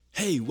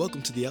Hey,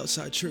 welcome to the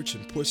Outside Church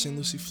in Port St.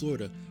 Lucie,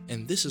 Florida,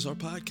 and this is our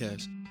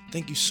podcast.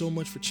 Thank you so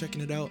much for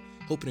checking it out.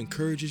 Hope it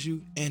encourages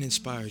you and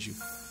inspires you.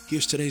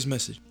 Here's today's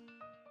message.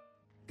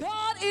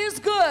 God is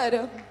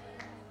good,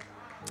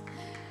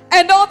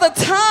 and all the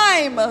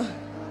time,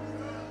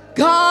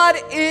 God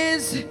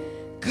is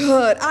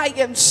good. I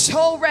am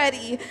so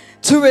ready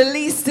to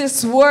release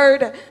this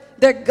word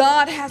that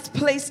God has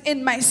placed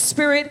in my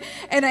spirit,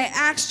 and I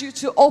ask you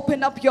to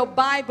open up your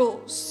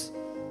Bibles,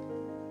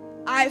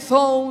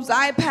 iPhones,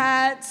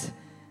 iPads,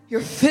 your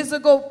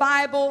physical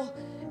Bible,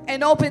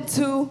 and open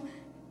to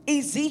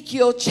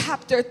Ezekiel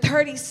chapter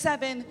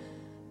 37,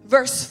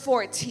 verse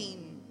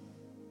 14.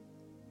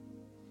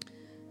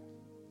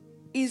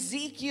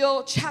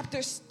 Ezekiel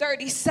chapter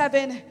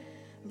 37,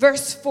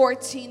 verse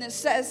 14, it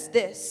says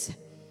this: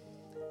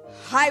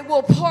 I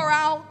will pour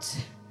out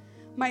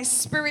my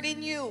spirit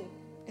in you,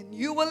 and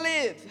you will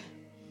live,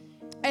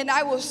 and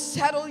I will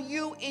settle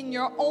you in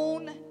your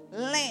own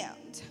land.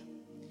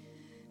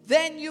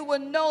 Then you will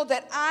know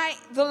that I,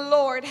 the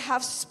Lord,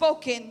 have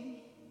spoken,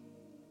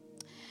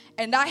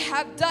 and I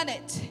have done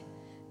it,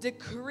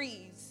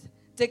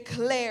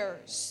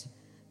 declares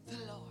the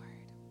Lord.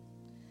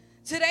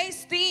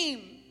 Today's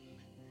theme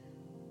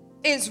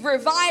is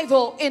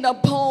revival in a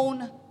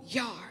bone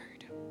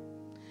yard.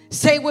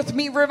 Say with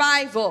me,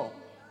 revival.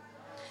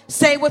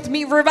 Say with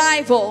me,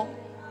 revival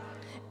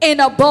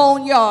in a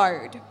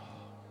boneyard.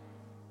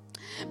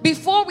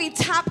 Before we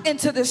tap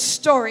into this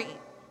story,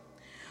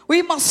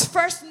 we must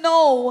first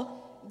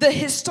know the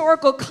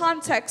historical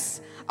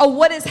context of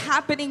what is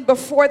happening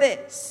before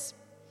this.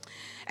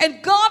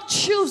 And God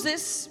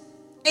chooses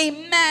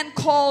a man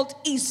called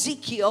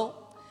Ezekiel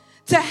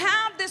to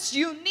have this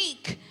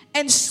unique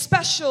and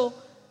special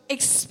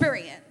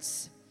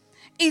experience.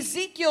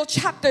 Ezekiel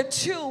chapter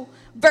 2,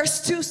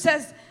 verse 2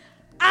 says,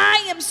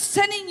 I am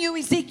sending you,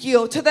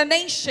 Ezekiel, to the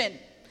nation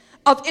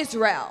of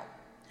Israel,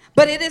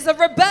 but it is a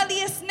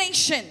rebellious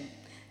nation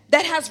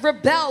that has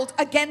rebelled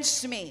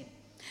against me.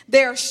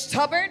 They are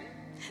stubborn,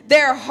 they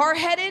are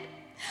hard-headed.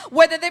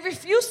 Whether they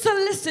refuse to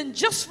listen,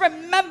 just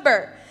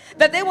remember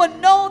that they will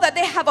know that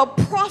they have a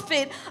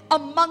prophet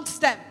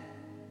amongst them.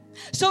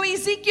 So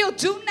Ezekiel,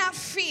 do not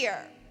fear,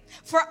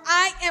 for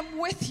I am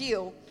with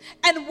you,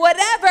 and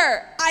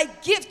whatever I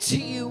give to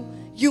you,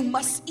 you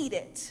must eat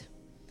it.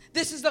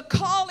 This is the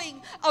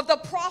calling of the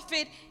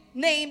prophet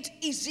named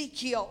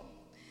Ezekiel.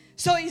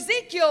 So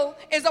Ezekiel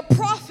is a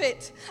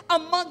prophet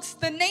amongst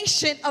the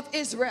nation of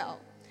Israel.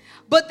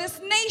 But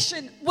this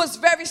nation was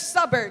very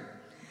stubborn.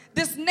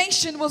 This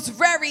nation was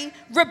very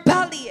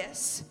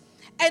rebellious.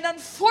 And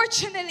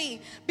unfortunately,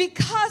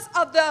 because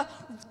of the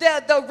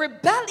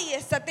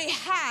rebellious that they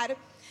had,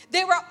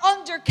 they were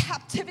under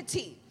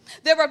captivity.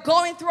 They were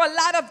going through a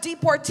lot of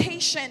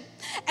deportation,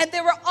 and they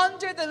were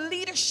under the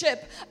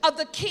leadership of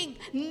the king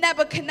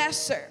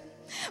Nebuchadnezzar.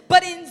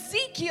 But in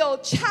Ezekiel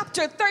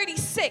chapter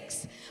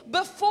 36,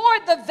 before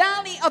the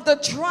valley of the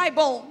dry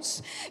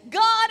bones,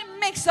 God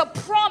makes a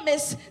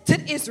promise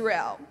to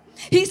Israel.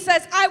 He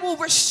says, I will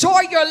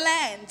restore your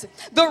land.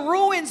 The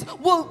ruins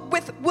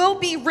will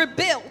be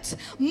rebuilt.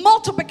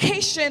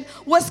 Multiplication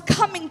was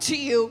coming to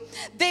you.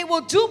 They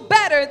will do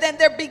better than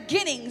their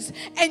beginnings,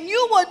 and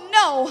you will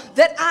know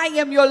that I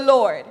am your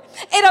Lord.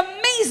 It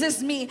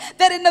amazes me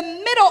that in the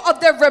middle of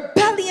their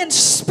rebellion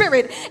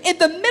spirit, in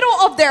the middle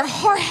of their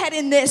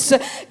hard-headedness,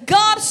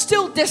 God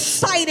still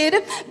decided,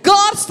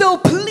 God still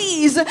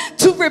pleased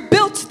to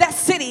rebuild that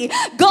city.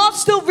 God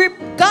still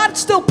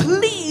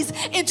pleased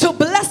into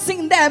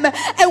blessing them.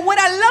 And what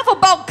I love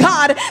about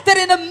God, that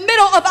in the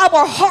middle of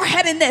our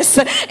hard-headedness,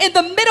 in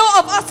the middle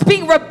of us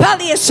being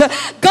rebellious,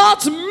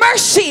 God's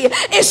mercy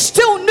is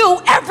still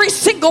new every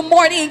single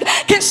morning.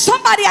 Can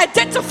somebody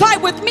identify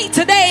with me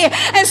today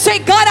and say,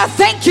 God, I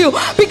thank you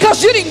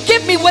because you didn't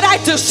give me what I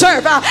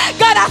deserve.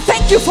 God, I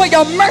thank you for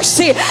your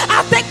mercy.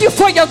 I thank you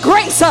for your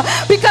grace,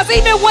 because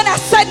even when I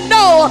said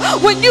no,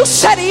 when you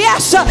said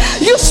yes,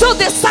 you still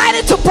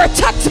decided to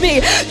protect me.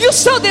 You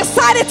still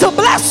decided to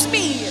bless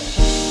me.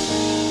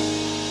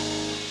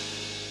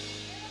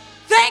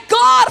 Thank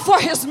God for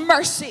his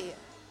mercy.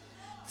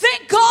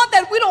 Thank God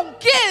that we don't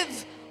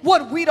give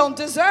what we don't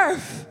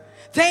deserve.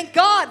 Thank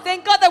God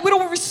that we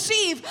don't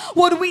receive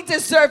what we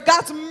deserve.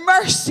 God's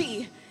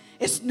mercy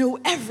is new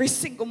every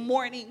single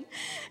morning.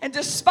 And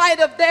despite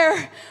of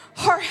their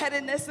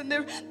hard-headedness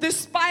and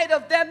despite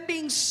of them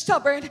being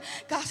stubborn,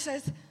 God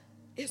says,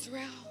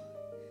 Israel,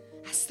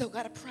 I still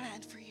got a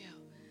plan for you.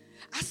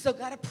 I still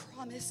got a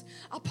promise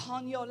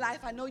upon your life.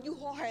 I know you're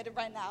hard-headed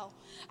right now.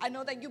 I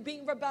know that you're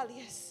being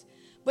rebellious,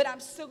 but I'm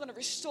still going to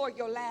restore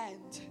your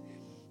land.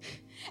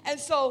 And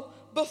so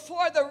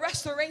before the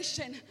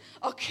restoration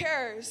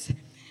occurs,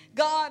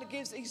 God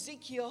gives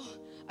Ezekiel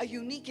a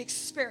unique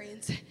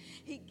experience.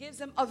 He gives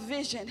him a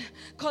vision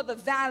called the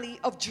Valley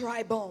of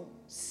Dry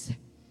Bones.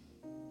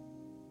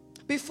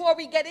 Before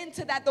we get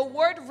into that, the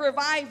word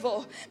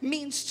revival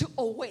means to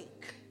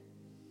awake.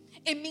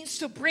 It means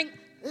to bring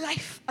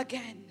life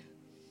again.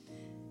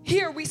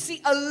 Here we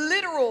see a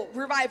literal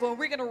revival, and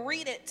we're going to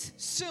read it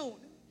soon.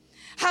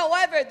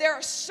 However, there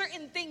are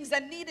certain things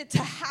that needed to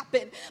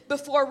happen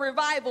before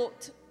revival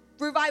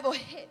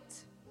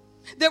hit.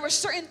 There were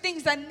certain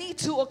things that need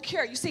to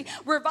occur. You see,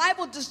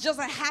 revival just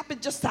doesn't happen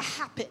just to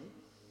happen.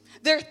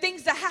 There are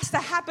things that has to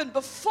happen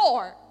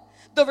before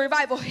the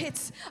revival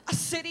hits a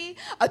city,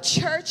 a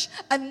church,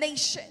 a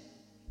nation.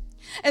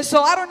 And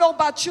so I don't know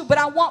about you, but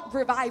I want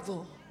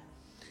revival.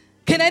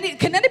 Can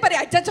anybody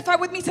identify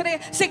with me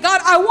today? Say,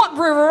 God, I want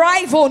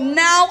revival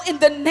now in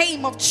the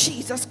name of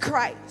Jesus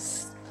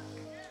Christ.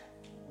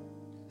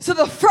 So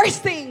the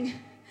first thing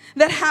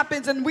that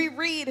happens, and we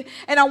read,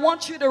 and I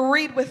want you to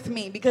read with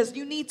me because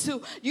you need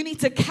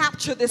to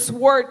capture this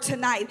word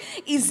tonight.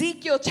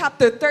 Ezekiel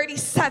chapter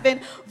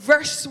 37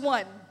 verse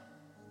 1.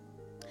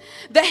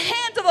 The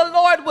hand of the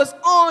Lord was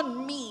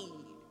on me,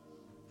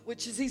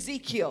 which is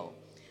Ezekiel,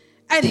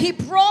 and he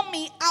brought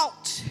me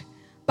out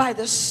by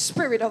the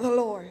Spirit of the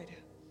Lord.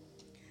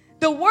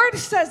 The word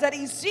says that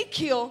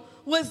Ezekiel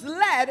was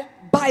led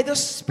by the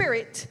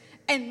Spirit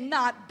and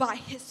not by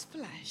his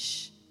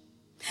flesh.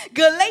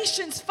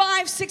 Galatians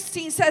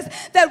 5:16 says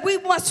that we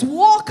must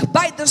walk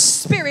by the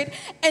Spirit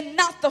and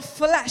not the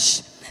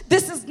flesh.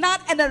 This is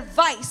not an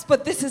advice,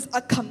 but this is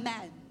a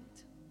command.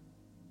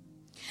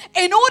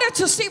 In order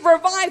to see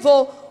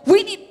revival,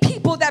 we need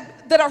people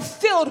that are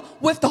filled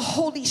with the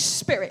Holy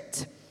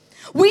Spirit.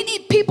 We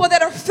need people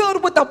that are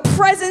filled with the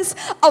presence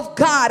of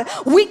God.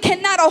 We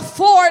cannot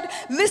afford,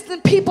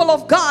 listen, people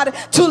of God,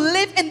 to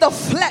live in the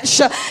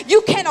flesh.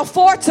 You can't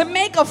afford to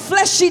make a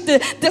fleshy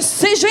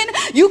decision.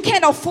 You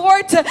can't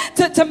afford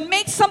to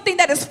make something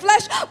that is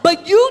flesh,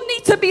 but you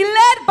need to be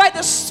led by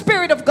the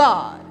Spirit of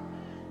God.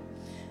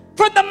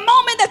 From the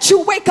moment that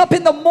you wake up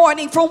in the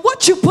morning, from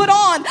what you put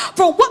on,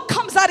 from what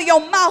comes out of your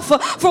mouth,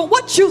 from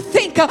what you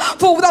think,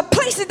 for the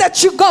places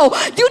that you go,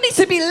 you need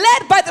to be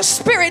led by the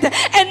Spirit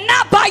and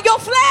not by your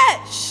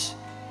flesh.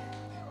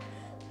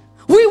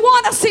 We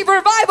want to see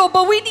revival,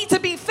 but we need to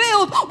be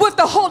filled with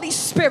the Holy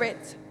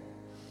Spirit.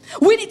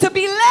 We need to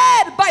be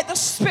led by the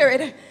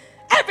Spirit.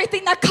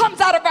 Everything that comes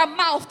out of our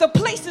mouth, the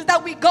places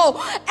that we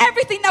go,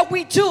 everything that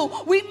we do,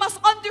 we must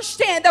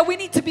understand that we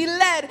need to be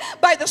led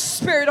by the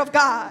Spirit of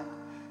God.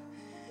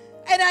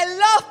 And I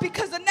love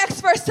because the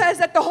next verse says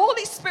that the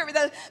Holy Spirit,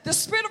 the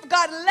Spirit of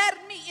God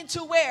led me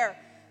into where?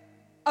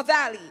 A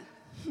valley.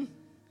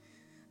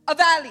 A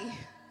valley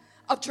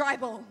of dry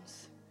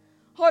bones.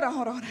 Hold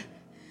on.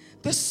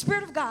 The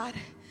Spirit of God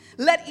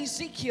led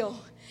Ezekiel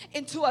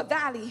into a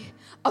valley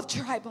of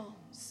dry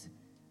bones.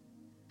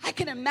 I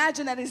can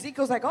imagine that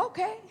Ezekiel's like,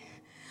 okay,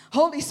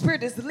 Holy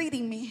Spirit is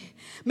leading me.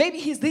 Maybe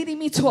he's leading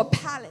me to a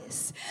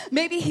palace.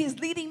 Maybe he's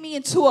leading me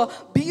into a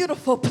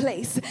beautiful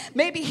place.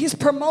 Maybe he's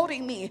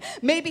promoting me.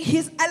 Maybe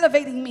he's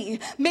elevating me.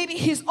 Maybe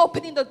he's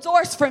opening the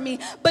doors for me.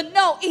 But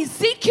no,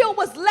 Ezekiel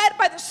was led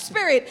by the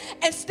Spirit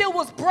and still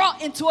was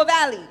brought into a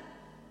valley.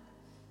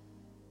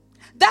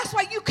 That's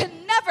why you can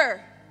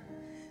never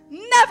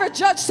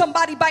judge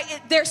somebody by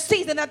their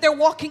season that they're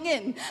walking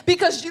in.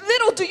 Because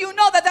little do you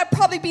know that they'll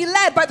probably be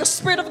led by the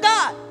Spirit of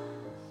God.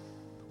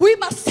 We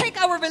must take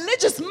our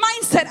religious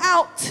mindset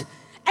out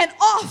and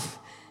off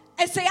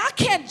and say, I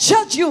can't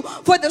judge you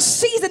for the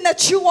season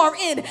that you are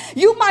in.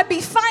 You might be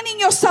finding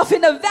yourself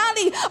in a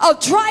valley of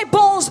dry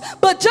bones,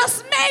 but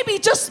just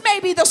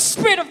maybe the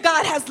Spirit of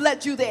God has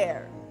led you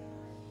there.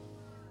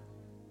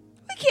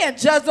 We can't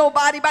judge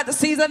nobody by the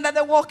season that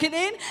they're walking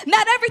in.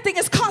 Not everything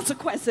is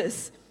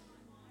consequences.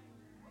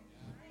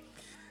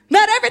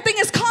 Not everything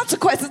is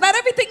consequences. Not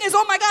everything is,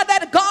 oh my God,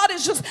 that God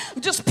is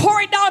just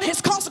pouring down his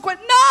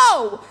consequence.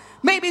 No.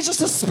 Maybe it's just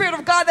the Spirit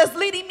of God that's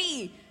leading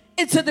me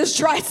into this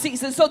dry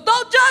season. So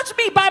don't judge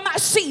me by my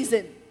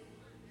season.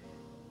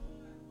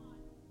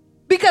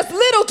 Because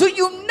little do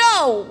you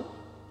know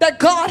that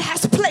God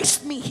has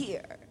placed me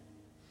here.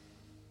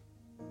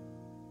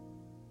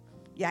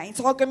 Yeah, ain't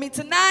talking to me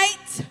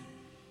tonight.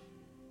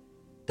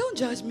 Don't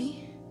judge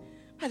me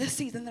by the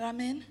season that I'm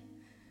in.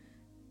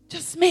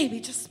 Just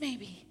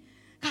maybe,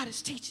 God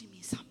is teaching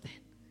me something.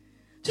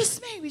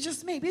 Just maybe.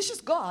 It's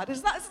just God.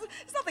 It's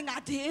nothing I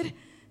did.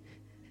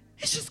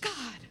 It's just God.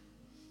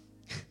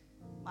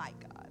 My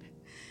God.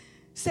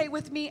 Say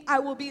with me, I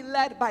will be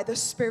led by the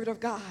Spirit of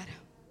God.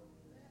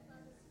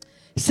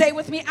 Say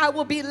with me, I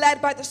will be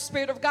led by the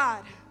Spirit of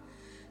God.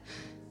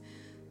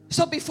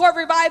 So before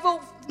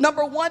revival,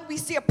 number one, we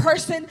see a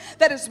person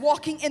that is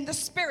walking in the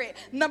Spirit.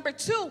 Number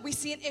two, we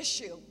see an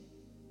issue.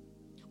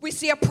 We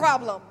see a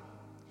problem.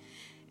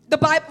 The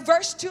Bible,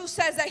 verse 2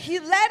 says that he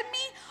led me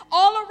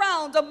all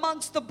around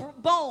amongst the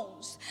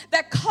bones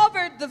that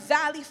covered the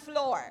valley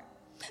floor.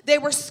 They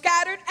were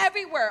scattered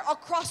everywhere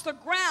across the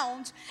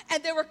ground,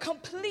 and they were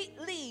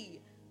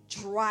completely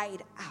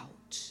dried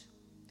out.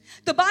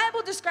 The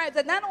Bible describes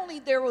that not only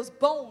there was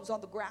bones on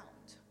the ground,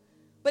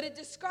 but it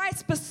describes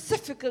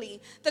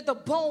specifically that the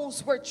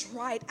bones were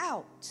dried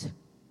out.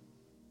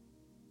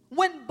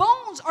 When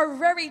bones are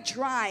very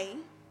dry,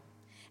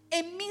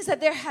 it means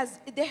that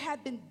they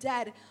have been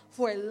dead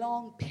for a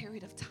long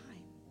period of time.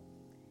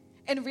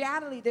 In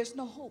reality, there's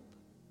no hope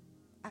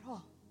at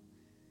all.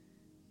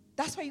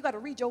 That's why you got to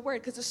read your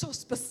word, because it's so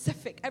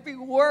specific. Every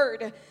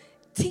word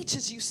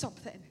teaches you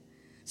something.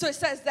 So it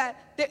says that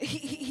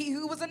he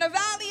was in a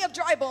valley of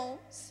dry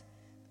bones,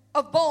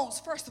 of bones,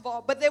 first of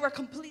all, but they were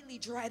completely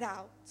dried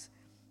out.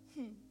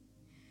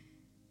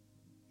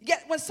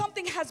 Yet when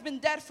something has been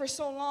dead for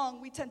so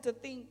long, we tend to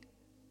think,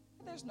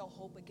 there's no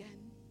hope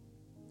again.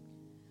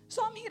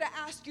 So I'm here to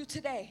ask you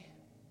today,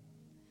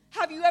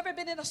 have you ever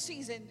been in a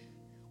season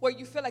where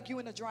you feel like you're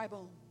in a dry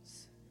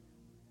bones?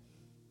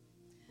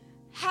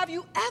 Have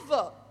you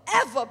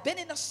ever been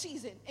in a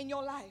season in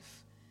your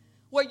life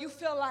where you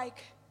feel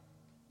like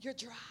you're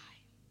dry?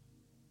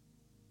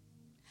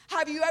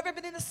 Have you ever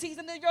been in a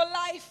season in your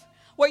life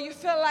where you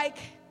feel like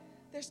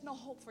there's no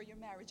hope for your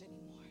marriage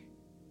anymore?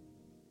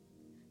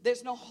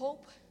 There's no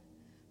hope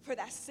for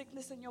that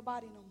sickness in your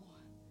body no more.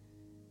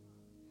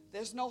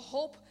 There's no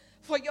hope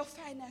for your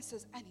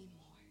finances anymore.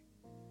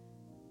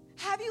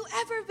 Have you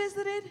ever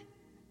visited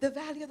the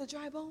valley of the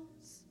dry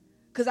bones?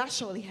 Because I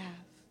surely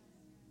have.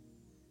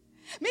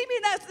 Maybe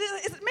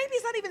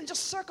it's not even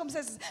just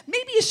circumstances.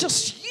 Maybe it's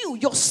just you,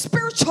 your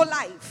spiritual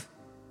life.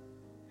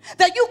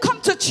 That you come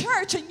to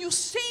church and you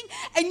sing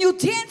and you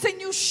dance and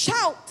you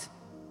shout.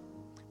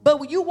 But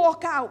when you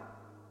walk out,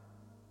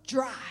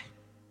 dry.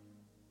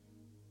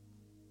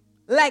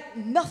 Like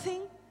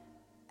nothing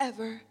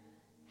ever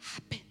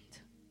happened.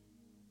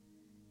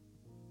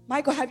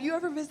 Michael, have you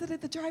ever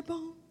visited the dry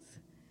bones?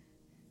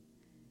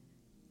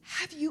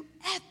 Have you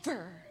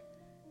ever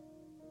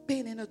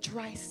been in a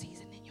dry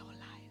season in your life?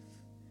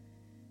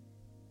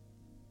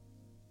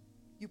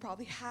 You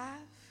probably have.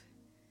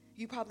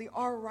 You probably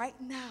are right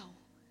now.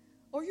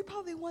 Or you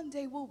probably one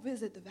day will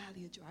visit the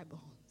valley of dry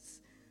bones.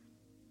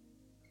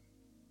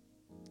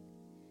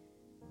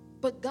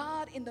 But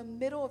God, in the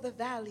middle of the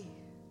valley,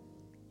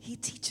 He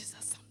teaches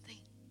us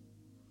something.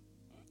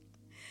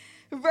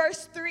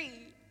 Verse 3,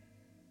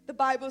 the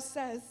Bible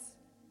says,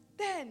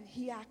 then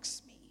He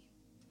asked me,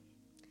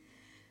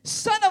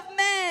 Son of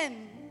man,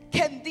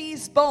 can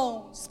these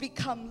bones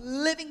become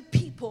living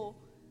people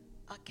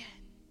again?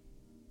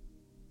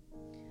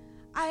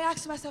 I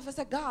asked myself, I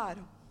said, God,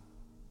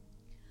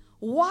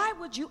 why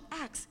would you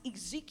ask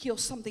Ezekiel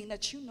something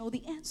that you know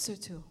the answer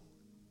to?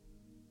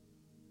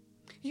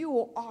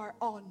 You are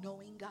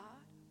all-knowing God.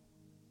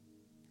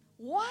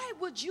 Why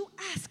would you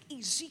ask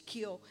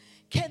Ezekiel,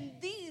 can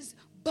these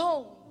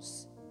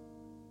bones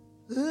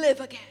live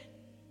again?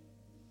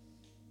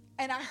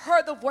 And I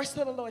heard the voice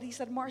of the Lord. He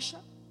said, Marsha,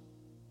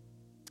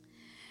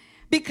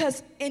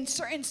 because in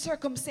certain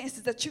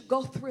circumstances that you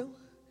go through,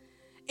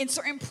 in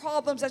certain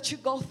problems that you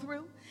go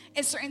through,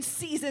 in certain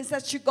seasons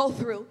that you go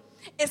through,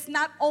 it's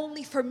not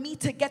only for me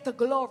to get the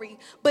glory,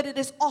 but it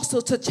is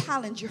also to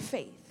challenge your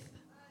faith.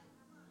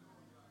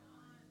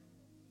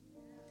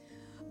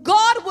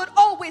 God would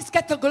always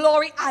get the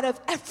glory out of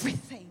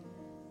everything.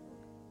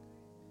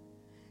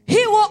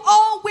 He will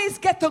always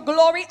get the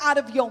glory out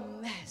of your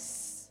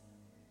mess.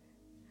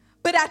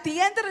 But at the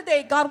end of the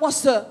day, God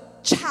wants to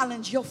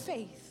challenge your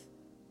faith.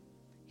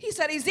 He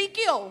said,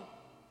 Ezekiel,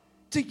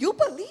 do you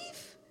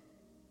believe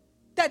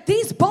that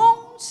these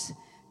bones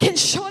can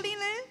surely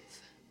live?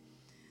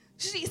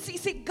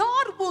 See,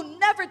 God will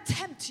never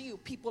tempt you,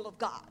 people of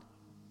God.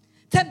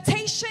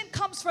 Temptation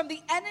comes from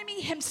the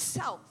enemy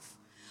himself,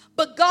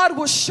 but God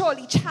will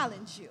surely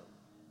challenge you.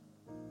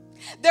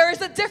 There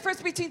is a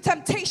difference between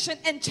temptation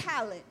and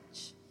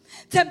challenge.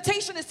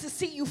 Temptation is to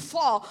see you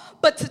fall,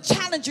 but to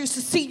challenge you is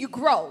to see you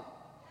grow.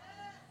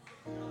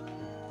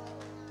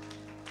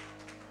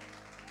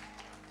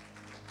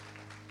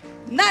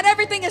 Not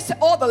everything is,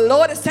 oh, the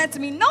Lord has sent to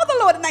me. No, the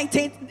Lord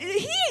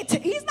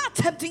He's not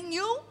tempting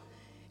you.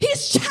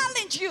 He's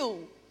challenging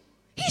you.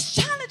 He's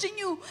challenging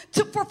you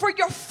for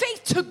your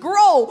faith to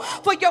grow,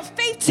 for your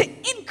faith to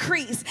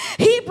increase.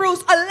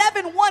 Hebrews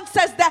 11:1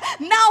 says that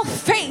now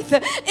faith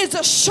is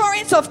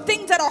assurance of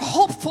things that are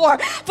hoped for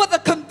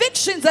the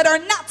convictions that are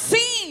not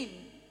seen.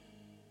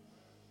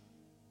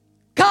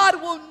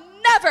 God will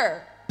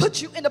never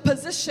put you in a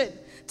position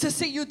to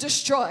see you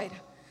destroyed,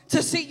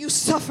 to see you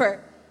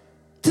suffer,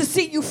 to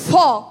see you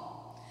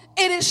fall.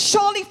 It is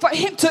surely for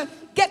Him to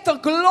get the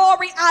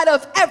glory out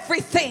of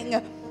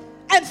everything,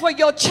 and for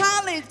your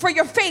challenge, for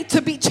your faith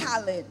to be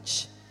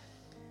challenged.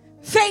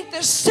 Faith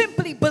is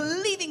simply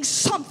believing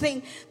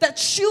something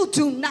that you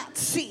do not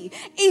see.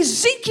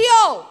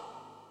 Ezekiel,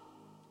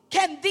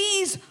 can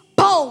these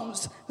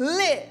bones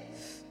live?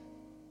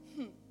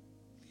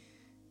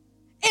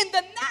 In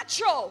the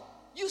natural,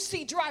 you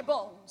see dry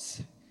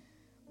bones,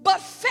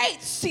 but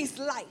faith sees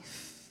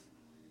life.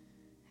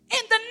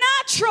 In the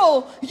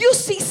natural, you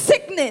see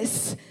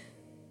sickness,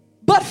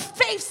 but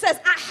faith says,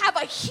 I have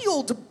a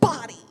healed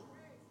body.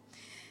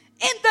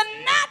 In the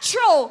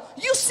natural,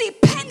 you see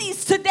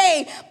pennies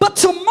today, but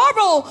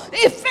tomorrow,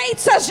 if faith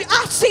says,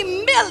 I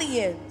see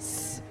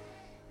millions.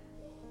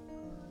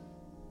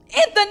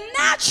 In the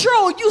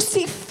natural, you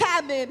see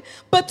famine,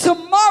 but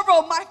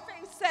tomorrow, my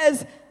faith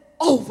says,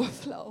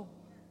 overflow.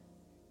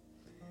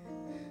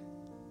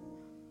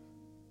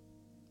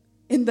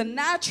 In the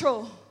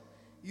natural,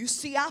 you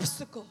see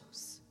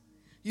obstacles,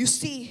 you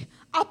see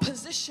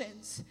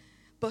oppositions,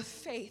 but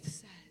faith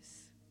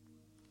says,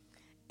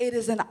 It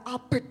is an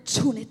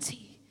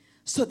opportunity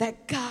so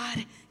that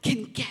God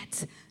can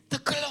get the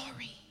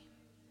glory.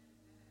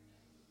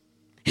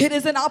 It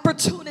is an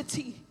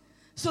opportunity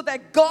so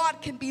that God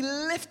can be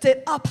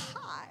lifted up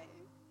high.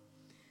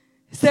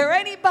 Is there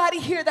anybody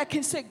here that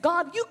can say,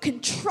 God, you can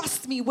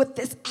trust me with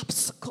this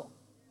obstacle?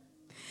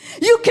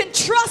 You can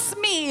trust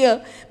me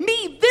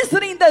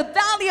visiting the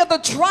valley of the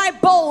dry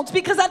bones,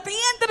 because at the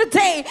end of the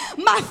day,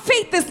 my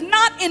faith is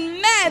not in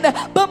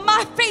men, but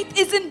my faith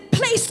is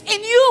placed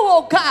in you,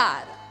 oh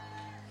God.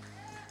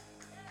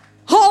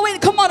 Oh,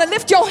 and come on and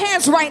lift your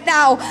hands right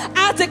now.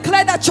 I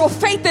declare that your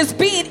faith is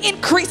being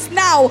increased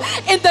now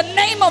in the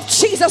name of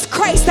Jesus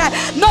Christ. That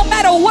no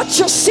matter what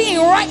you're seeing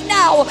right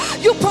now,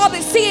 you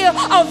probably see a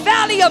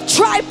valley of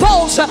dry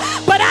bones,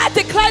 but I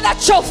declare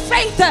that your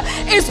faith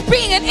is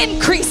being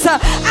increased.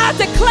 I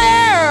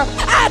declare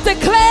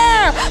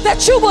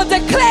that you will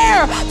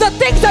declare the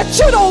things that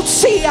you don't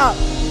see.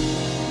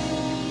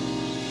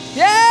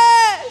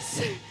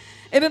 Yes.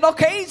 In an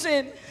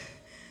occasion,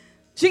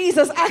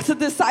 Jesus asked the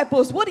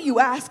disciples, what do you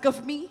ask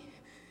of me?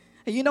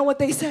 And you know what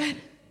they said?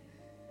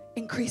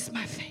 Increase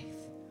my faith.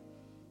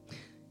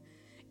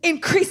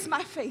 Increase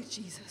my faith,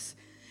 Jesus.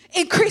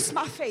 Increase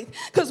my faith.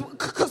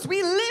 Because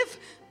we live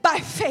by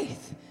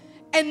faith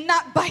and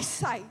not by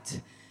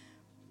sight.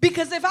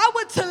 Because if I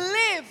were to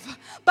live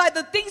by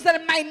the things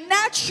that my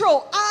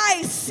natural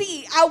eye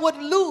see, I would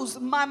lose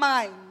my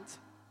mind.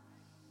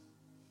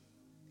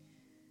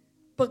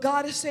 But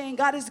God is saying,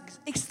 God is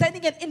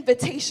extending an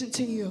invitation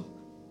to you.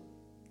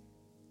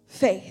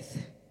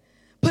 Faith.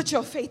 Put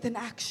your faith in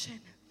action.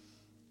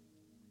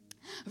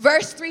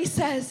 Verse 3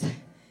 says,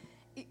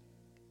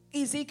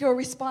 Ezekiel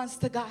responds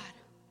to God.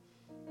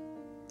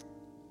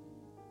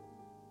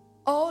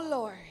 Oh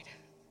Lord,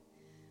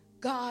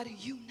 God,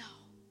 you know.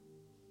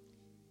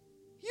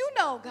 You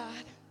know,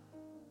 God.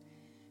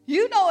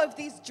 You know if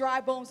these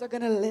dry bones are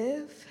going to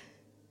live.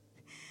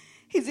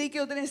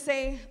 Ezekiel didn't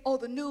say, oh,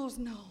 the news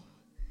know.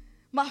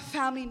 My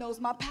family knows,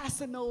 my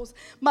pastor knows,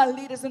 my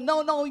leaders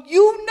know. No,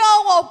 you know,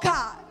 oh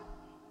God,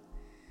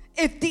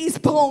 if these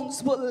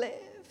bones will live.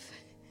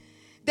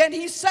 Then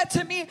he said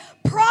to me,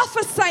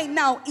 prophesy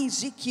now,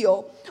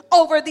 Ezekiel,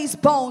 over these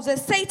bones and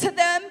say to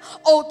them,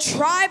 O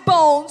dry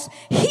bones,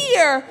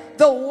 hear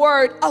the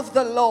word of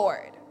the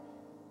Lord.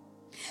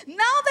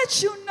 Now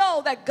that you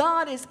know that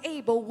God is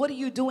able, what are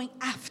you doing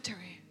after it?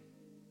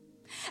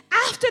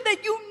 After that,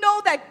 you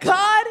know that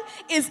God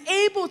is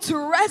able to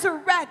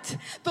resurrect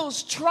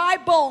those dry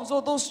bones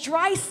or those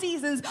dry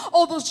seasons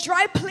or those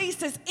dry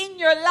places in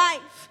your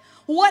life.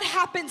 What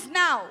happens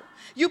now?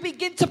 You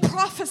begin to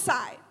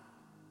prophesy.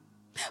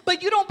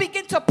 But you don't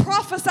begin to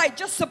prophesy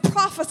just to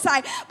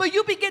prophesy, but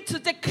you begin to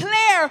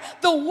declare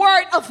the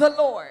word of the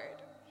Lord.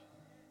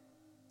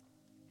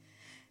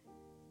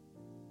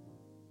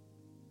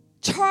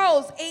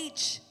 Charles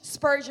H.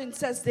 Spurgeon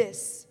says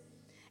this: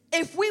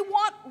 if we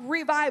want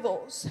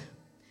revivals,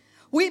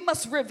 we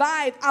must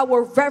revive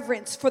our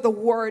reverence for the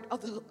word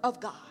of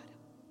God.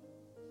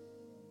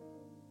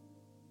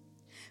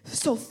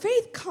 So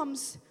faith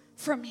comes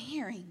from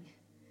hearing,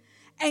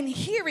 and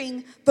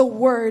hearing the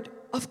word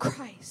of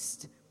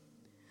Christ.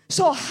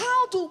 So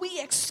how do we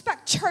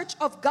expect, Church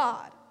of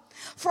God,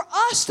 for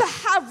us to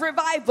have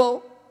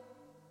revival,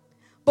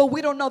 but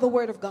we don't know the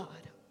word of God?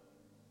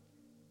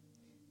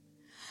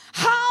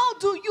 How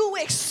do you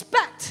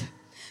expect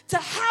to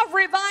have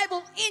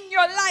revival in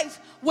your life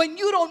when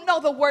you don't know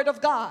the word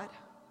of God?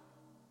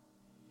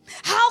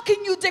 How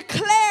can you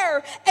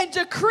declare and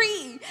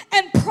decree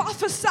and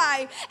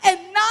prophesy and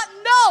not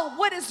know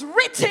what is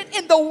written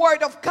in the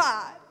word of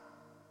God?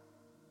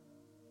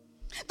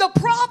 The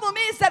problem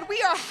is that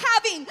we are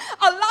having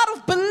a lot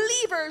of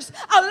believers,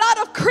 a lot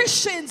of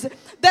Christians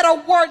that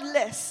are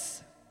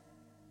wordless,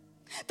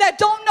 that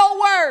don't know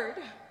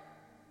word.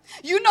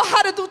 You know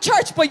how to do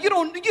church, but you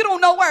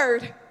don't know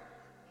word.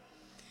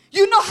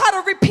 You know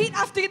how to repeat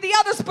after the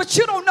others, but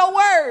you don't know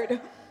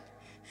word.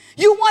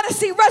 You want to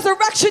see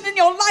resurrection in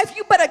your life,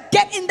 you better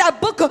get in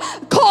that book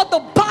called the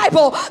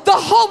Bible, the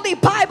Holy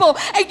Bible,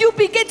 and you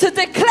begin to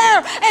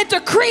declare and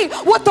decree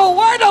what the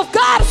word of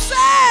God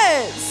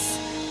says.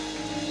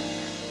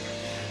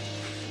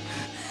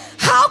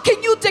 How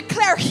can you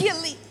declare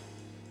healing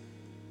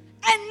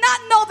and not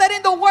know that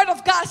in the word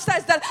of God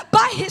says that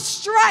by his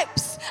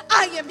stripes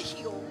I am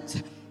healed?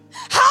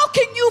 How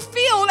can you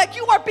feel like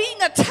you are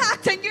being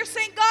attacked and you're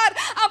saying, God,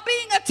 I'm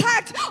being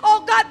attacked,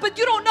 oh God, but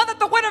you don't know that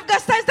the word of God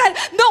says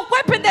that no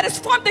weapon that is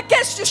formed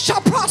against you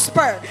shall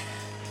prosper?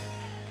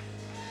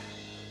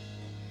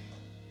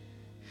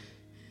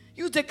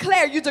 You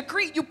declare, you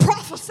decree, you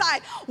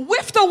prophesy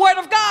with the word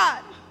of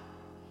God.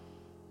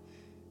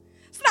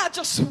 It's not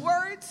just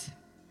words.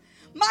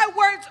 My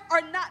words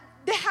are not,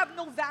 they have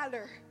no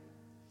valor.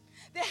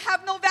 They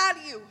have no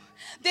value.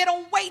 They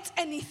don't weight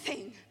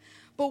anything.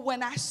 But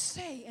when I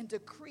say and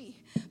decree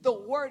the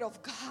word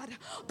of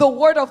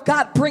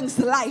God brings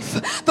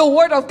life. The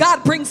word of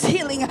God brings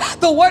healing.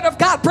 The word of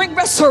God brings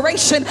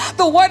restoration.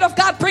 The word of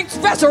God brings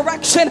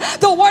resurrection.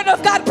 The word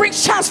of God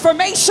brings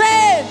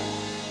transformation.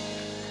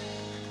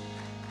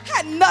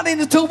 Had nothing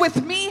to do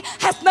with me,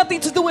 has nothing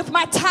to do with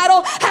my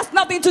title, has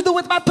nothing to do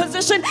with my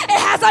position. It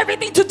has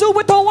everything to do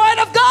with the Word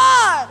of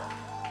God.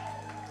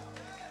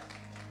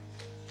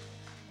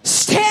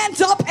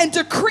 Stand up and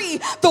decree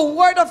the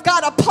Word of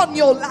God upon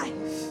your life.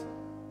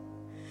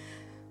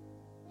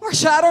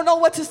 Marsha, I don't know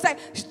what to say.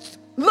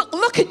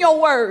 Look in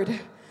your Word.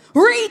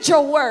 Read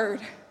your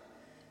Word.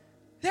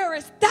 There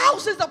is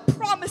thousands of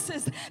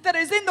promises that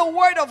is in the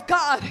Word of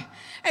God.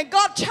 And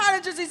God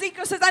challenges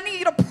Ezekiel, says, I need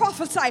you to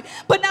prophesy.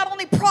 But not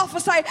only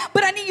prophesy,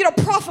 but I need you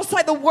to prophesy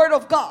the Word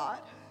of God.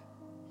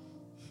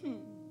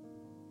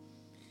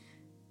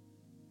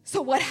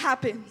 So what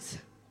happens?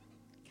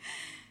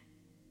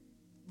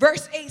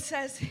 Verse 8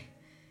 says,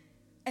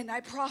 and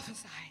I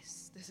prophesied.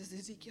 This is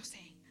Ezekiel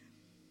saying.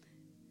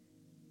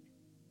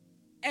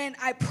 And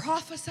I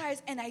prophesied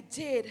and I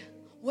did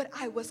what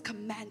I was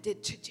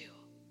commanded to do.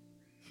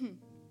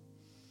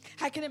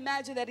 I can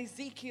imagine that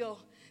Ezekiel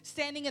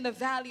standing in the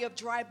valley of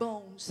dry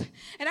bones.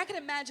 And I can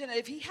imagine that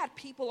if he had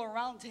people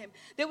around him,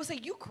 they would say,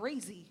 you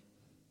crazy.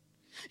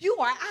 You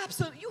are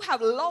absolute. You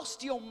have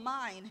lost your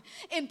mind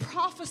in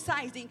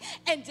prophesying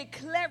and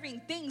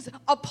declaring things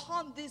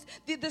upon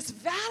this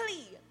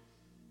valley,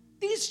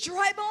 these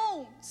dry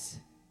bones.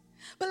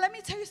 But let me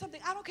tell you something.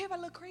 I don't care if I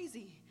look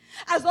crazy.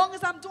 As long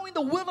as I'm doing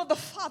the will of the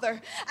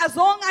Father, as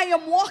long as I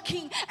am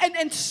walking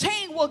and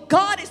saying what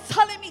God is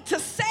telling me to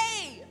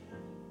say.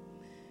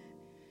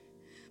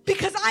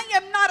 Because I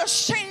am not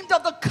ashamed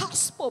of the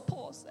gospel,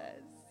 Paul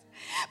says.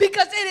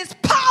 Because it is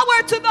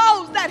power to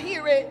those that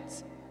hear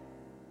it.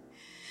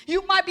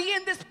 You might be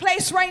in this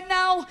place right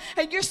now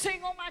and you're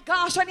saying, oh my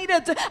gosh, I need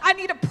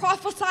to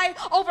prophesy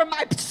over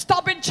my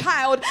stubborn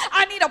child.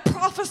 I need to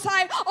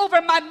prophesy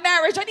over my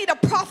marriage. I need to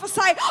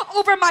prophesy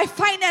over my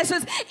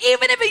finances.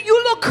 Even if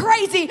you look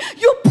crazy,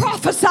 you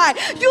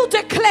prophesy, you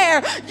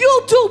declare,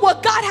 you do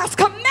what God has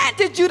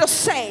commanded you to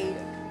say.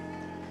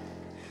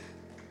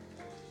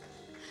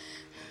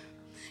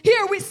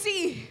 Here we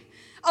see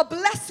a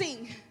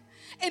blessing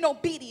in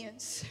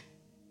obedience.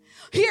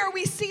 Here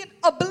we see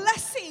a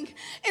blessing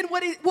in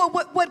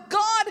what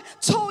God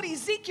told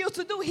Ezekiel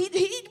to do. He went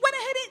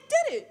ahead and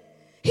did it.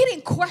 He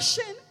didn't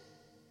question.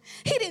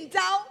 He didn't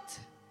doubt.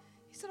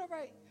 He said, all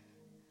right,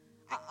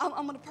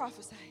 I'm going to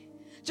prophesy.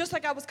 Just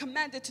like I was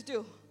commanded to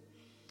do.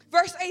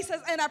 Verse 8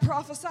 says, and I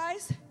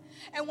prophesied.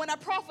 And when I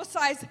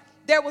prophesied,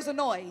 there was a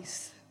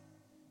noise.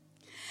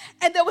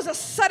 And there was a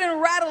sudden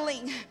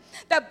rattling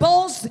that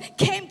bones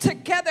came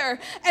together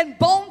and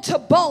bone to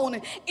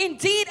bone.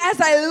 Indeed, as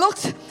I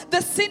looked,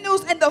 the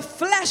sinews and the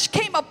flesh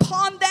came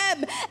upon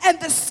them and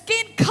the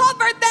skin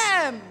covered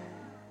them.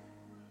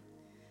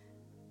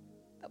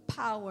 The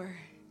power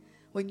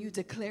when you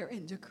declare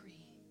and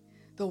decree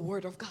the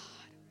Word of God.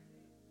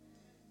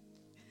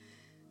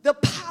 The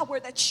power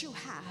that you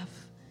have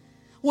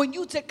when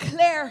you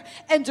declare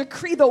and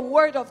decree the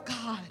Word of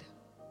God.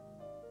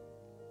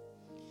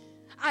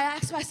 I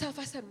asked myself,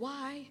 I said,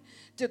 why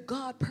did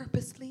God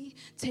purposely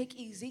take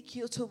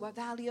Ezekiel to a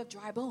valley of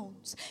dry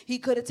bones? He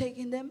could have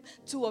taken them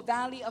to a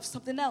valley of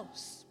something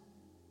else.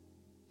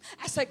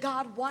 I said,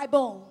 God, why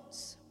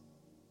bones?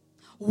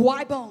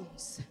 Why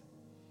bones?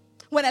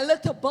 When I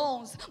looked at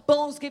bones,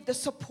 bones give the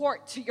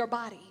support to your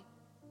body.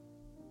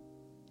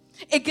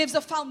 It gives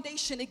a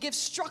foundation. It gives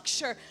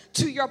structure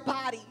to your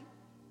body.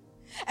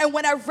 And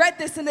when I read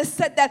this and it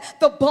said that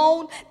the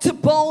bone to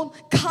bone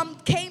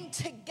came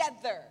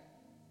together.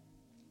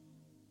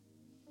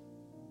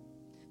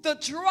 The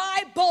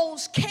dry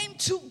bones came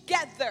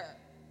together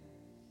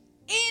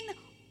in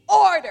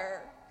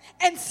order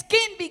and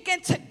skin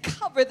began to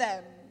cover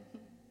them.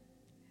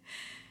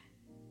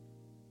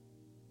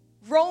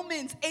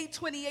 Romans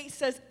 8:28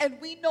 says,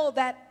 and we know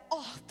that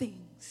all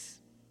things,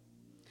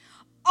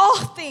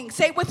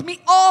 say with me,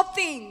 all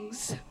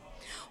things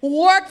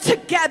work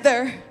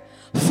together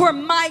for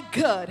my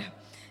good.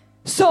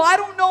 So I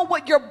don't know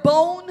what your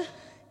bone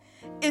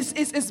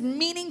is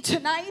meaning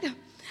tonight.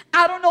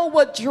 I don't know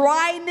what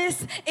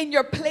dryness in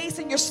your place,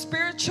 in your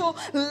spiritual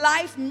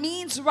life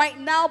means right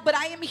now, but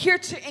I am here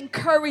to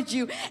encourage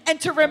you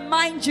and to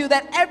remind you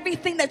that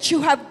everything that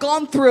you have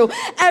gone through,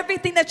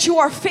 everything that you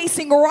are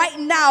facing right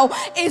now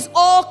is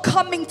all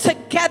coming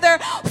together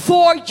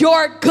for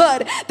your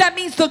good. That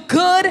means the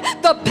good,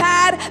 the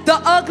bad, the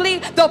ugly,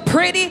 the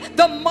pretty,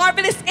 the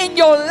marvelous in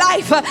your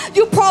life.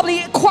 You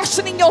probably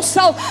questioning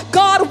yourself,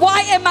 God,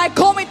 why am I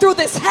going through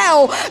this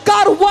hell?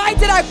 God, why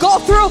did I go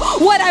through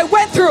what I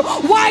went through?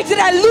 Why did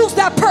I lose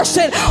that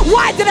person?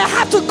 Why did I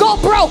have to go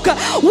broke?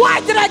 Why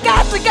did I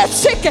have to get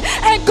sick?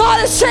 And God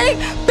is saying,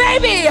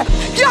 baby,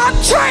 I'm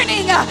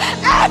turning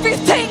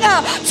everything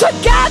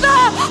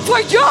together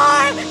for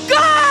your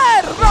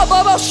good.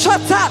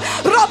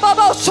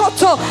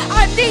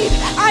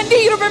 I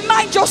need you to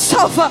remind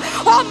yourself,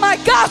 oh my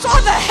gosh,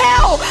 all the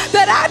hell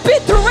that I've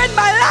been through in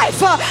my life,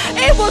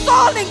 it was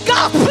all in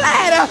God's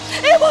plan.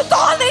 It was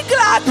all in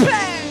God's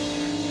plan.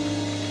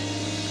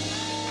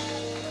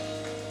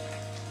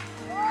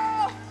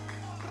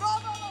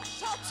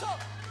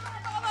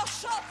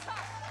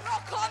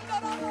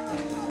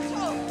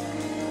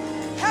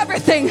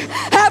 Everything,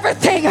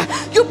 everything.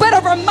 You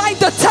better remind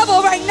the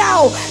devil right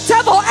now.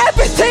 Devil,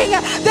 everything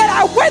that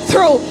I went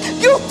through.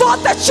 You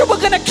thought that you were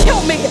going to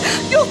kill me.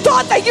 You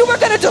thought that you were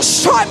going to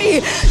destroy me.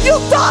 You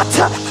thought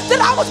that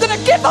I was going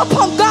to give up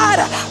on God.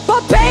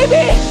 But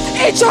baby,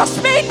 it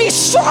just made me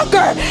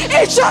stronger.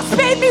 It just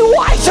made me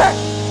wiser.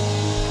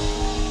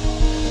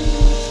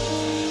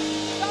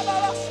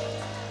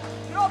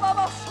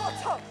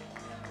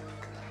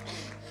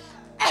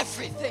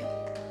 Everything.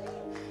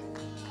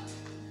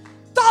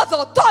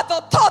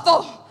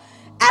 Todo.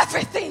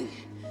 Everything.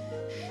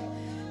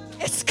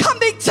 It's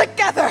coming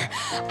together.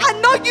 I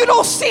know you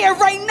don't see it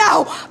right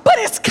now, but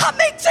it's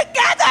coming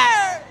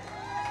together.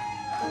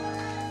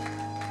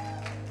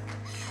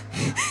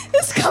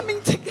 It's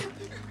coming together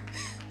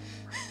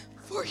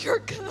for your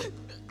good.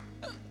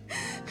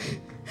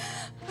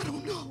 I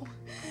don't know.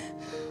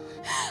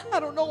 I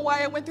don't know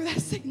why I went through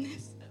that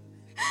sickness.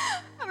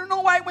 I don't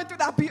know why I went through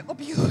that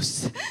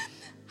abuse.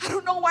 I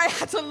don't know why I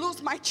had to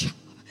lose my job.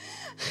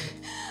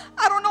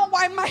 I don't know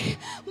why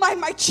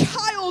my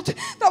child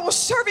that was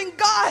serving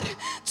God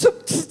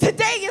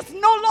today is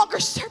no longer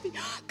serving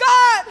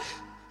God.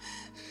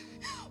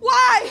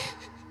 Why?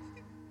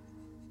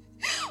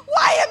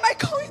 Why am I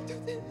going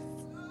through this?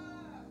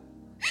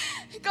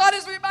 God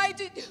is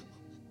reminding you.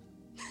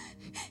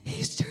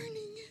 He's turning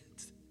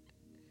it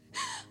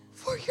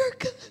for your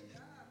good.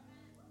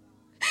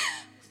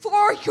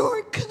 For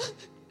your good.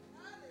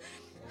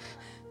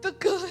 The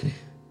good,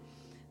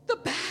 the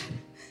bad,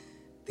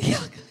 the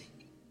ugly.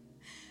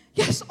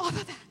 Yes, all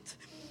of that.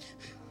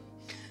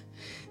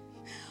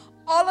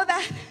 All of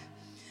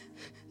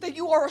that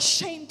you are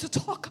ashamed to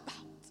talk about.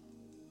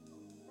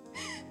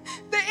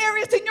 The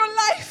areas in your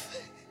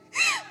life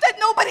that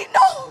nobody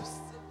knows.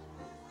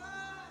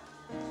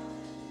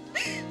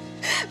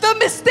 The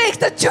mistakes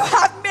that you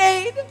have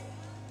made.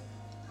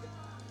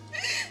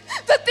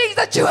 The things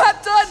that you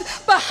have done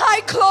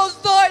behind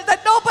closed doors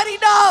that nobody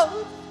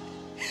knows.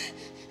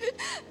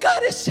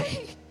 God is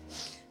saying,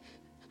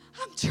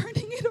 I'm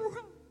turning it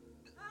around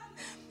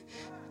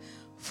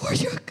for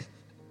your good.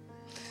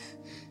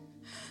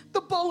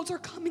 The bones are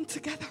coming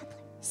together,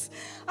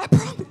 I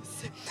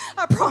promise.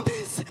 I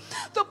promise.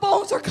 The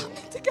bones are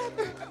coming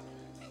together.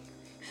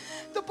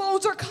 The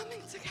bones are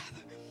coming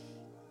together.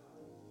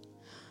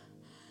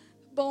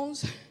 The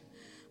bones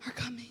are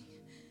coming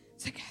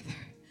together.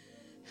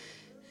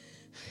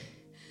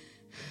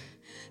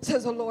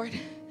 Says the Lord,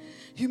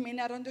 you may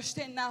not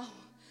understand now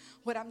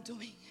what I'm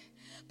doing,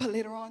 but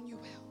later on you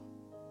will.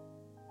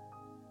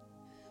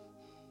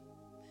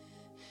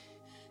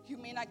 You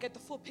may not get the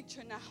full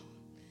picture now,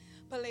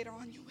 but later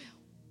on you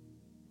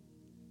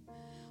will.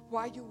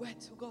 Why you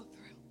went to go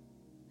through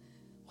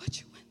what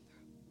you went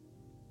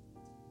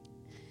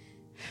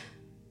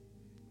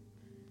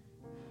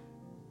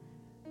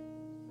through.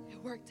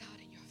 It worked out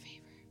in your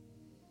favor.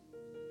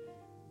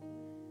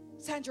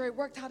 Sandra, it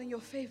worked out in your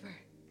favor.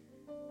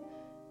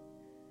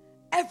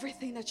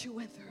 Everything that you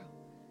went through,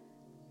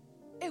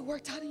 it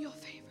worked out in your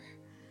favor.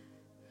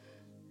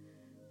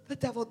 The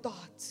devil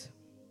thought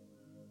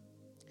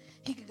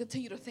he could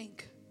continue to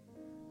think,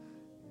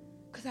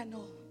 because I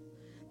know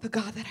the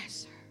God that I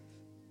serve.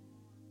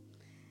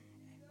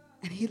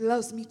 And he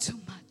loves me too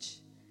much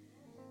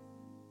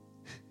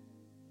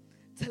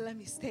to let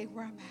me stay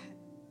where I'm at.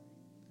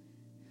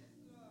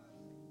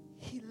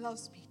 He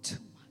loves me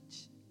too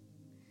much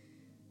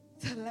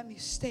to let me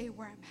stay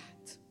where I'm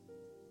at.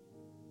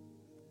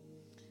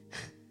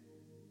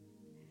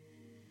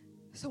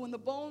 So when the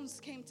bones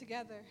came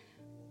together,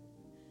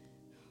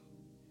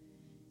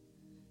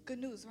 good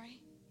news, right?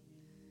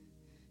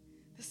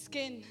 The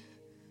skin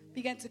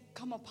began to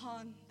come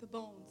upon the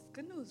bones.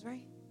 Good news,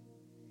 right?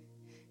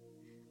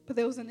 But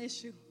there was an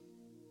issue.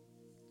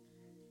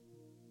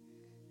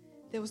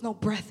 There was no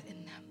breath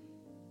in them.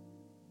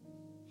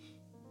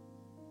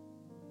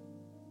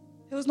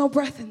 There was no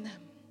breath in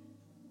them.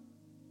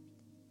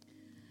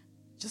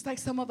 Just like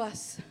some of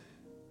us,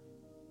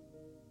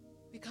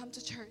 we come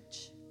to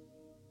church.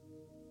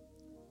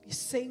 We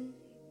sing,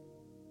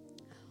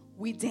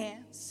 we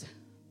dance,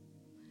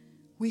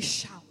 we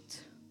shout.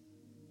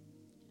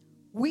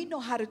 We know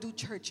how to do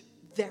church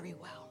very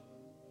well,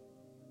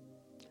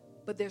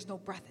 but there's no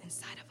breath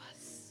inside of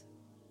us.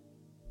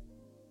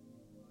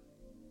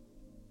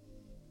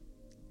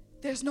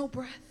 There's no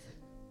breath.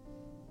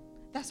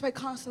 That's why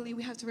constantly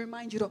we have to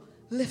remind you to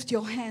lift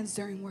your hands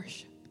during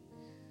worship.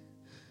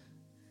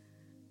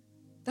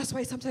 That's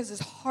why sometimes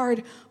it's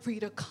hard for you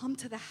to come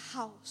to the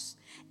house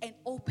and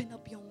open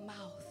up your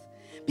mouth,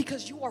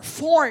 because you are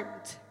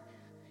formed.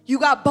 You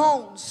got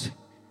bones,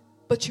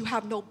 but you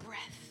have no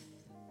breath.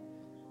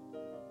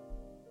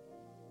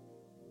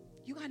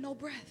 You got no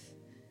breath.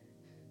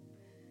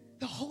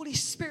 The Holy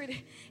Spirit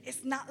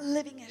is not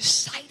living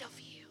inside of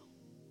you.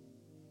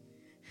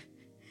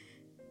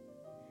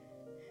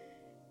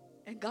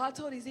 And God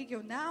told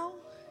Ezekiel, now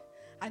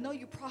I know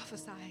you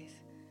prophesied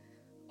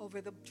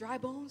over the dry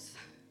bones,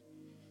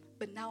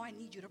 but now I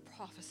need you to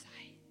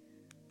prophesy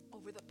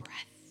over the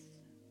breath.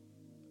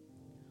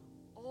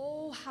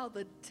 Oh, how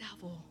the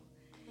devil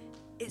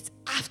is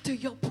after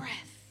your breath.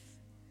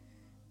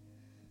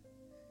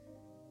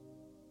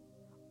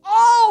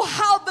 Oh,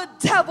 how the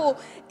devil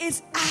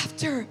is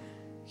after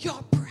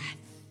your breath.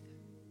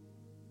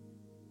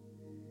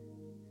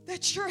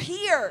 That you're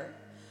here,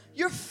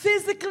 you're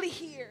physically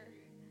here,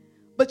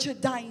 but you're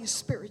dying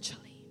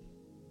spiritually.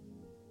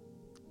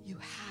 You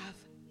have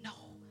no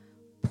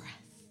breath.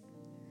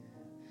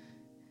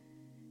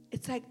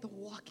 It's like the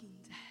walking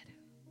dead.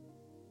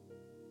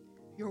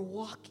 You're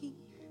walking,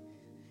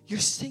 you're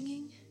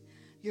singing,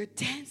 you're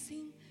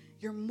dancing,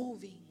 you're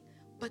moving,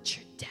 but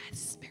you're dead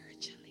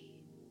spiritually.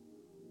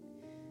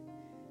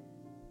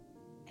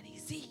 And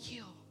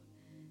Ezekiel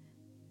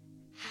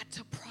had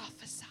to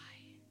prophesy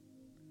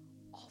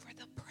over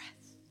the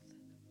breath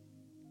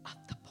of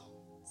the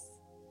bones.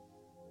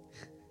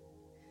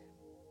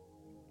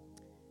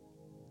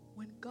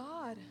 When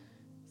God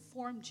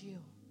formed you,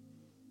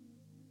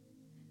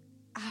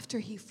 after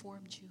he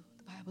formed you,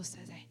 the Bible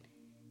says that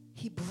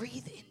he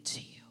breathed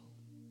into you.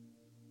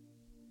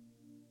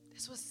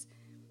 This was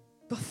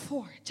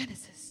before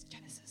Genesis.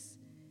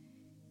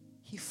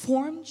 He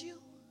formed you,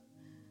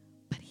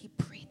 but he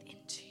breathed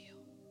into you.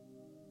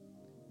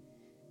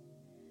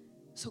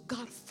 So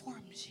God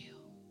forms you.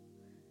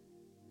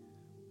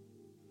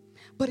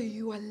 But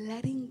you are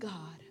letting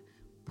God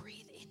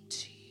breathe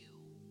into you.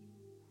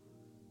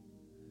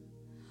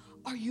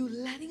 Are you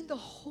letting the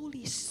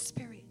Holy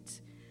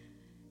Spirit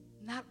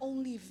not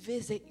only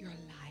visit your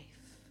life,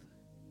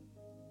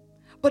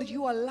 but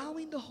you are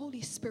allowing the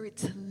Holy Spirit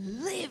to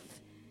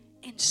live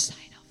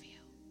inside of you?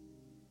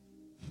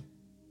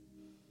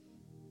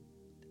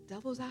 The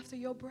devil's after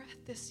your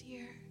breath this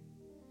year.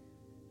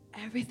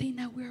 Everything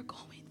that we're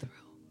going through.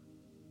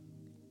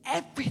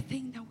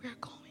 Everything that we're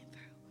going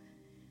through.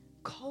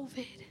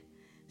 COVID,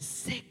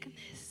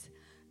 sickness,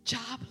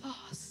 job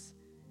loss,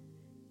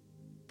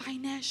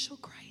 financial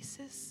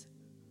crisis,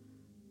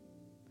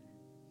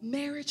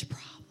 marriage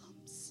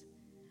problems,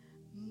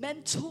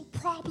 mental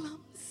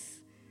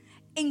problems,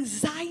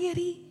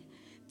 anxiety,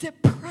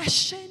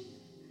 depression,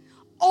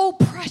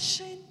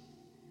 oppression,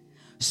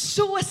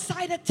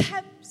 suicide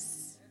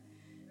attempts.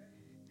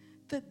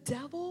 The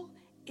devil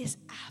is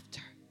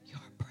after your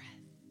breath.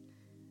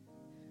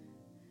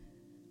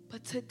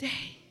 But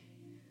today,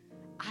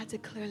 I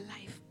declare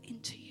life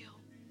into you.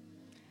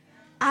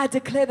 I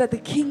declare that the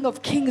King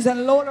of Kings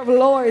and Lord of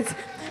Lords,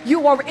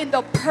 you are in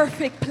the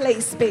perfect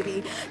place,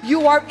 baby.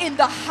 You are in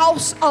the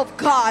house of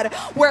God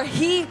where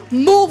he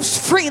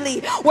moves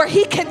freely, where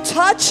he can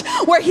touch,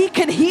 where he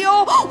can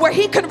heal, where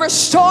he can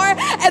restore,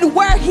 and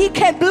where he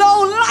can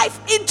blow life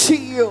into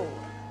you.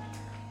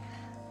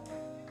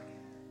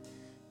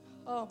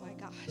 Oh my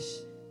gosh.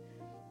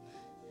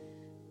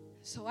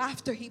 So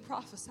after he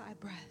prophesied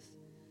breath,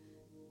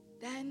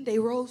 then they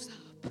rose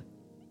up.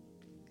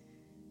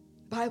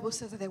 The Bible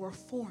says that they were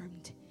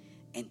formed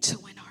into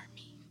an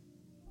army.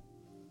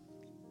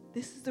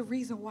 This is the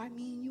reason why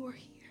me and you are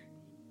here.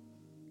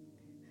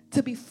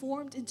 To be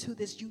formed into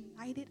this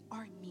united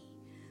army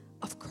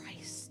of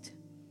Christ.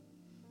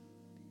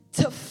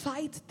 To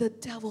fight the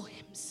devil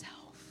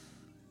himself.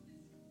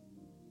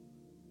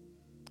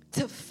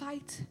 To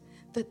fight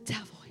the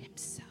devil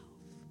himself.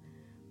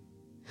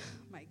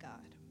 My God.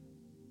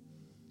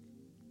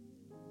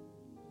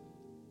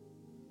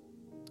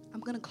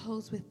 I'm going to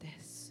close with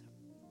this.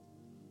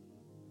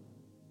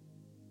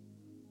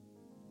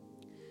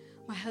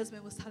 My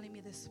husband was telling me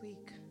this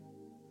week.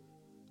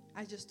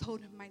 I just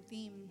told him my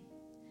theme.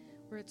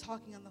 We were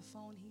talking on the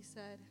phone. He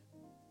said,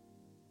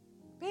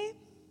 babe,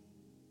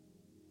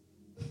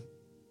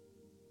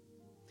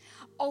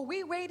 are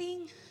we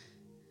waiting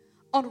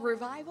on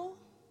revival?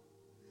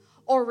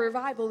 Or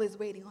revival is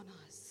waiting on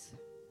us?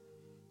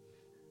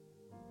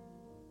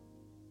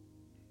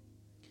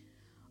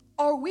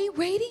 Are we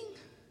waiting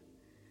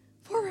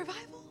for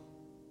revival?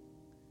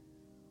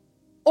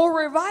 Or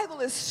revival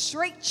is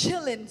straight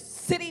chilling,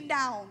 sitting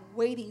down,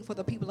 waiting for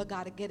the people of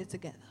God to get it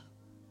together?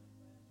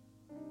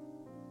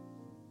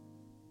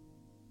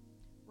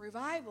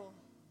 Revival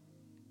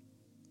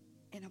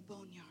in a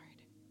boneyard.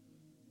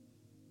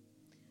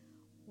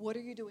 What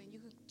are you doing? You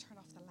can turn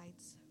off the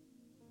lights.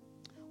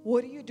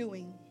 What are you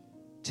doing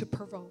to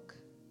provoke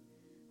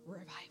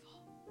revival?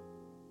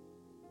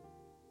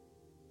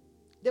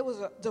 There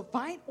was a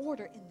divine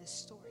order in this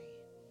story.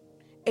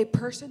 A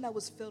person that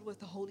was filled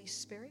with the Holy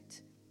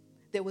Spirit.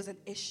 There was an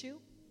issue.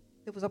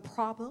 There was a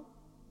problem.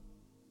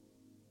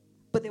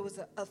 But there was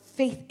a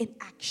faith in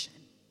action.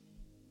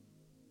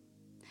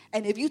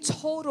 And if you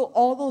total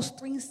all those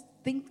three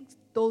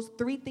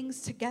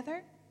things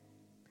together,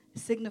 it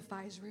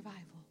signifies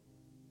revival.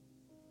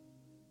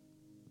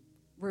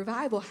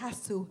 Revival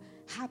has to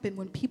happen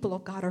when people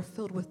of God are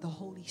filled with the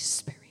Holy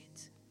Spirit.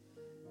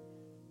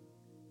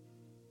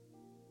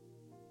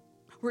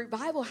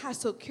 Revival has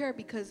to occur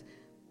because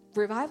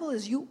revival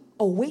is you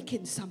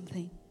awaken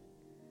something.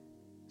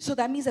 So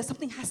that means that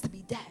something has to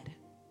be dead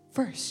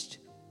first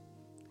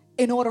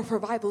in order for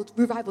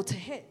revival to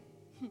hit.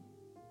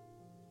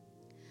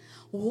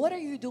 What are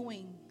you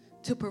doing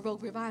to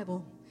provoke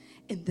revival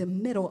in the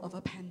middle of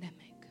a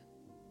pandemic?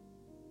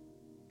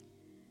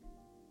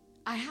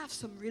 I have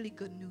some really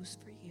good news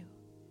for you.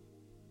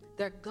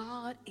 That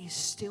God is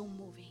still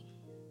moving.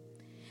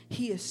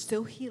 He is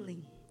still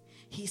healing.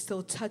 He's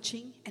still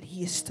touching, and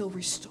He is still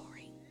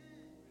restoring.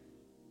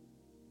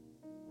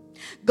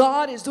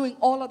 God is doing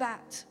all of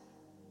that.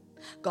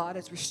 God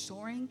is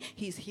restoring.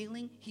 He's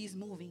healing. He's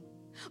moving.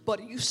 But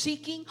are you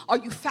seeking? Are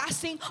you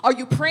fasting? Are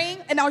you praying?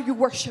 And are you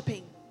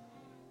worshiping?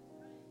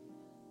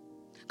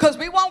 Because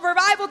we want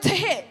revival to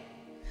hit,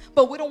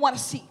 but we don't want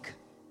to seek.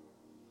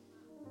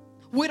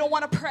 We don't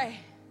want to pray.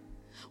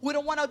 We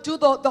don't want to do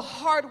the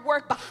hard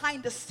work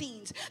behind the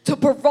scenes to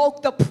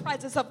provoke the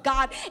presence of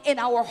God in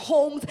our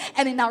homes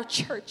and in our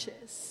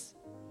churches.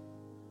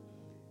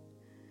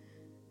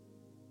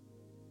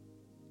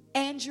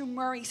 Andrew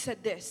Murray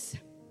said this: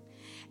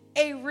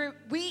 a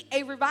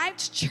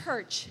revived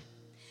church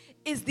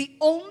is the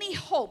only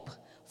hope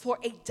for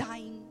a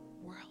dying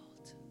world.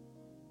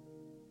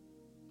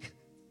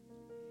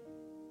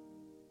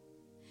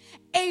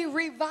 A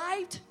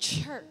revived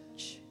church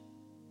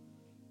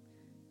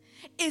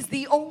is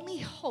the only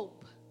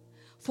hope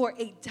for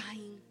a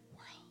dying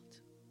world.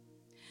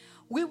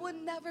 We will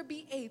never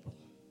be able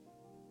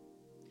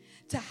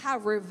to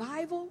have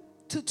revival,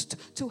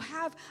 to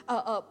have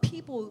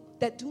people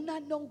that do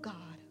not know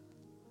God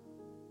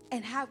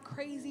and have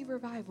crazy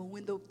revival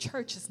when the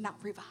church is not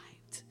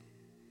revived.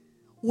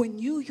 When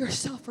you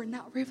yourself are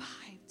not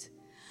revived.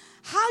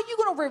 How are you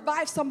going to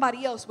revive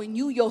somebody else when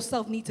you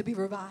yourself need to be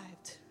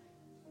revived?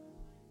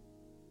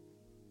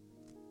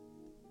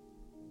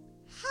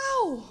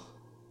 How?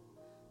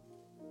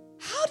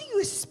 How do you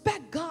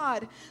expect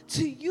God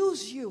to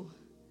use you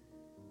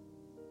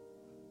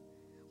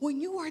when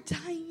you are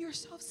dying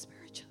yourself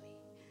spiritually?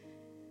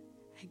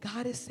 And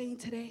God is saying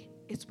today,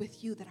 it's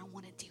with you that I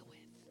want to deal with.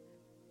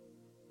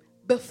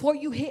 Before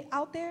you hit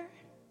out there,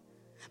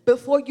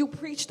 before you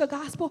preach the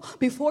gospel,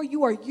 before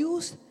you are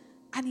used,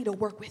 I need to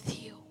work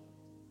with you.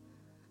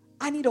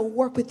 I need to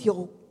work with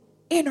your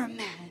inner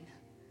man.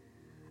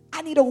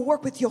 I need to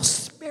work with your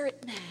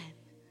spirit man.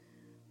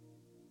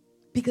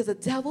 Because the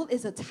devil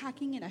is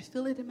attacking, and I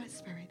feel it in my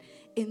spirit,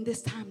 in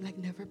this time like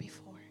never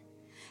before.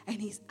 And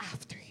he's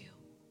after you.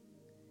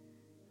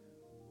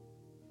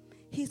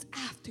 He's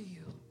after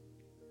you.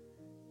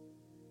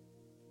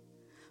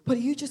 But are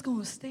you just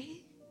going to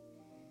stay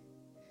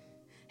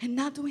and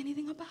not do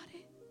anything about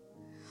it?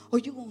 Or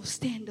you going to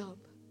stand up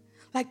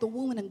like the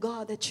woman of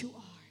God that you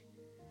are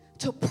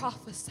to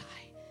prophesy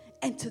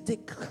and to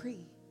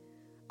decree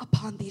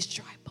upon these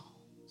dry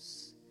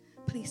bones?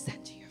 Please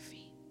stand to your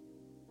feet.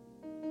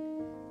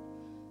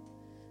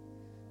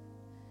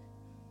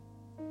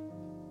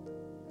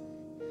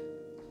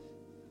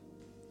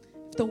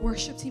 If the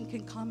worship team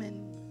can come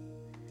and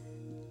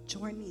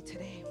join me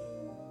today.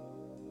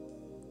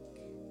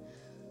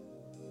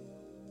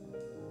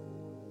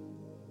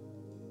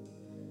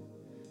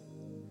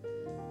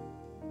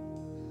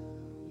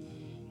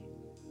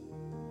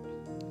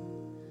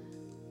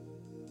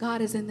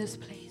 God is in this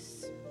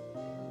place.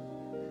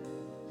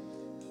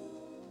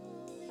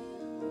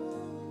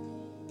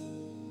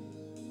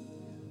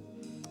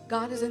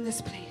 God is in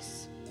this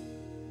place.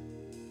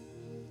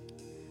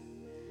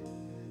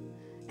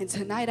 And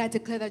tonight I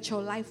declare that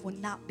your life will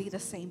not be the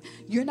same.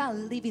 You're not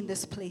leaving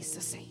this place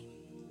the same.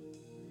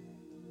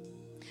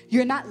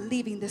 You're not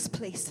leaving this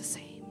place the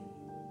same.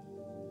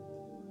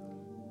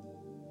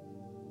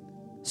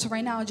 So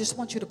right now I just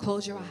want you to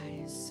close your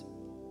eyes.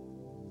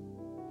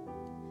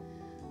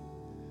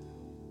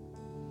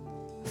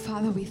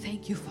 Father, we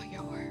thank you for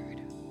your word.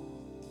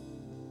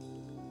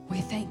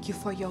 We thank you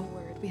for your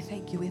word. We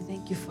thank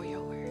you for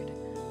your word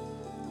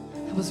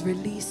that was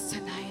released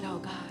tonight, oh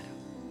God.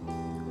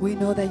 We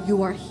know that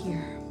you are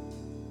here.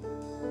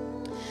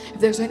 If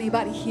there's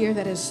anybody here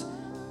that is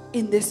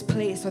in this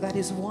place or that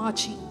is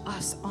watching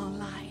us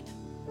online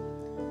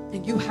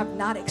and you have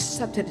not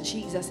accepted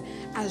Jesus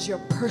as your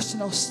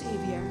personal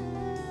Savior,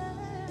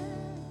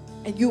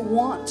 and you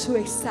want to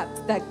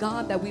accept that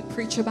God that we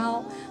preach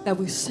about, that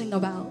we sing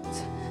about,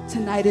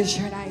 tonight is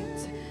your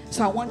night.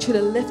 So I want you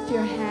to lift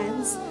your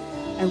hands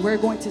and we're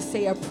going to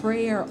say a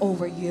prayer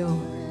over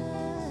you.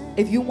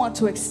 If you want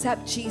to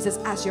accept Jesus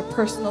as your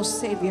personal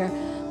Savior,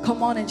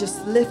 come on and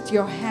just lift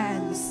your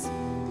hands.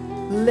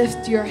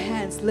 Lift your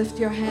hands. Lift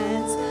your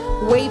hands.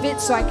 Wave it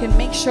so I can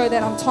make sure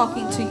that I'm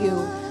talking to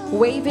you.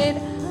 Wave it.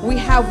 We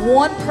have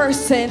one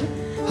person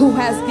who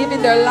has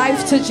given their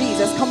life to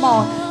Jesus. Come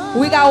on.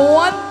 We got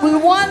one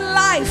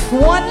life.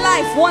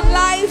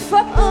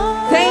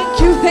 Thank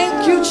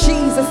you,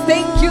 Jesus.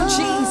 Thank you,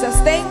 Jesus.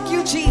 Thank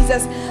you,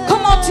 Jesus.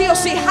 Come on,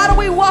 TOC. How do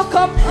we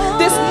welcome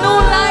this new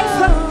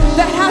life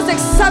that has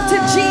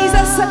accepted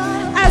Jesus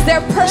as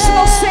their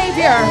personal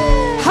Savior?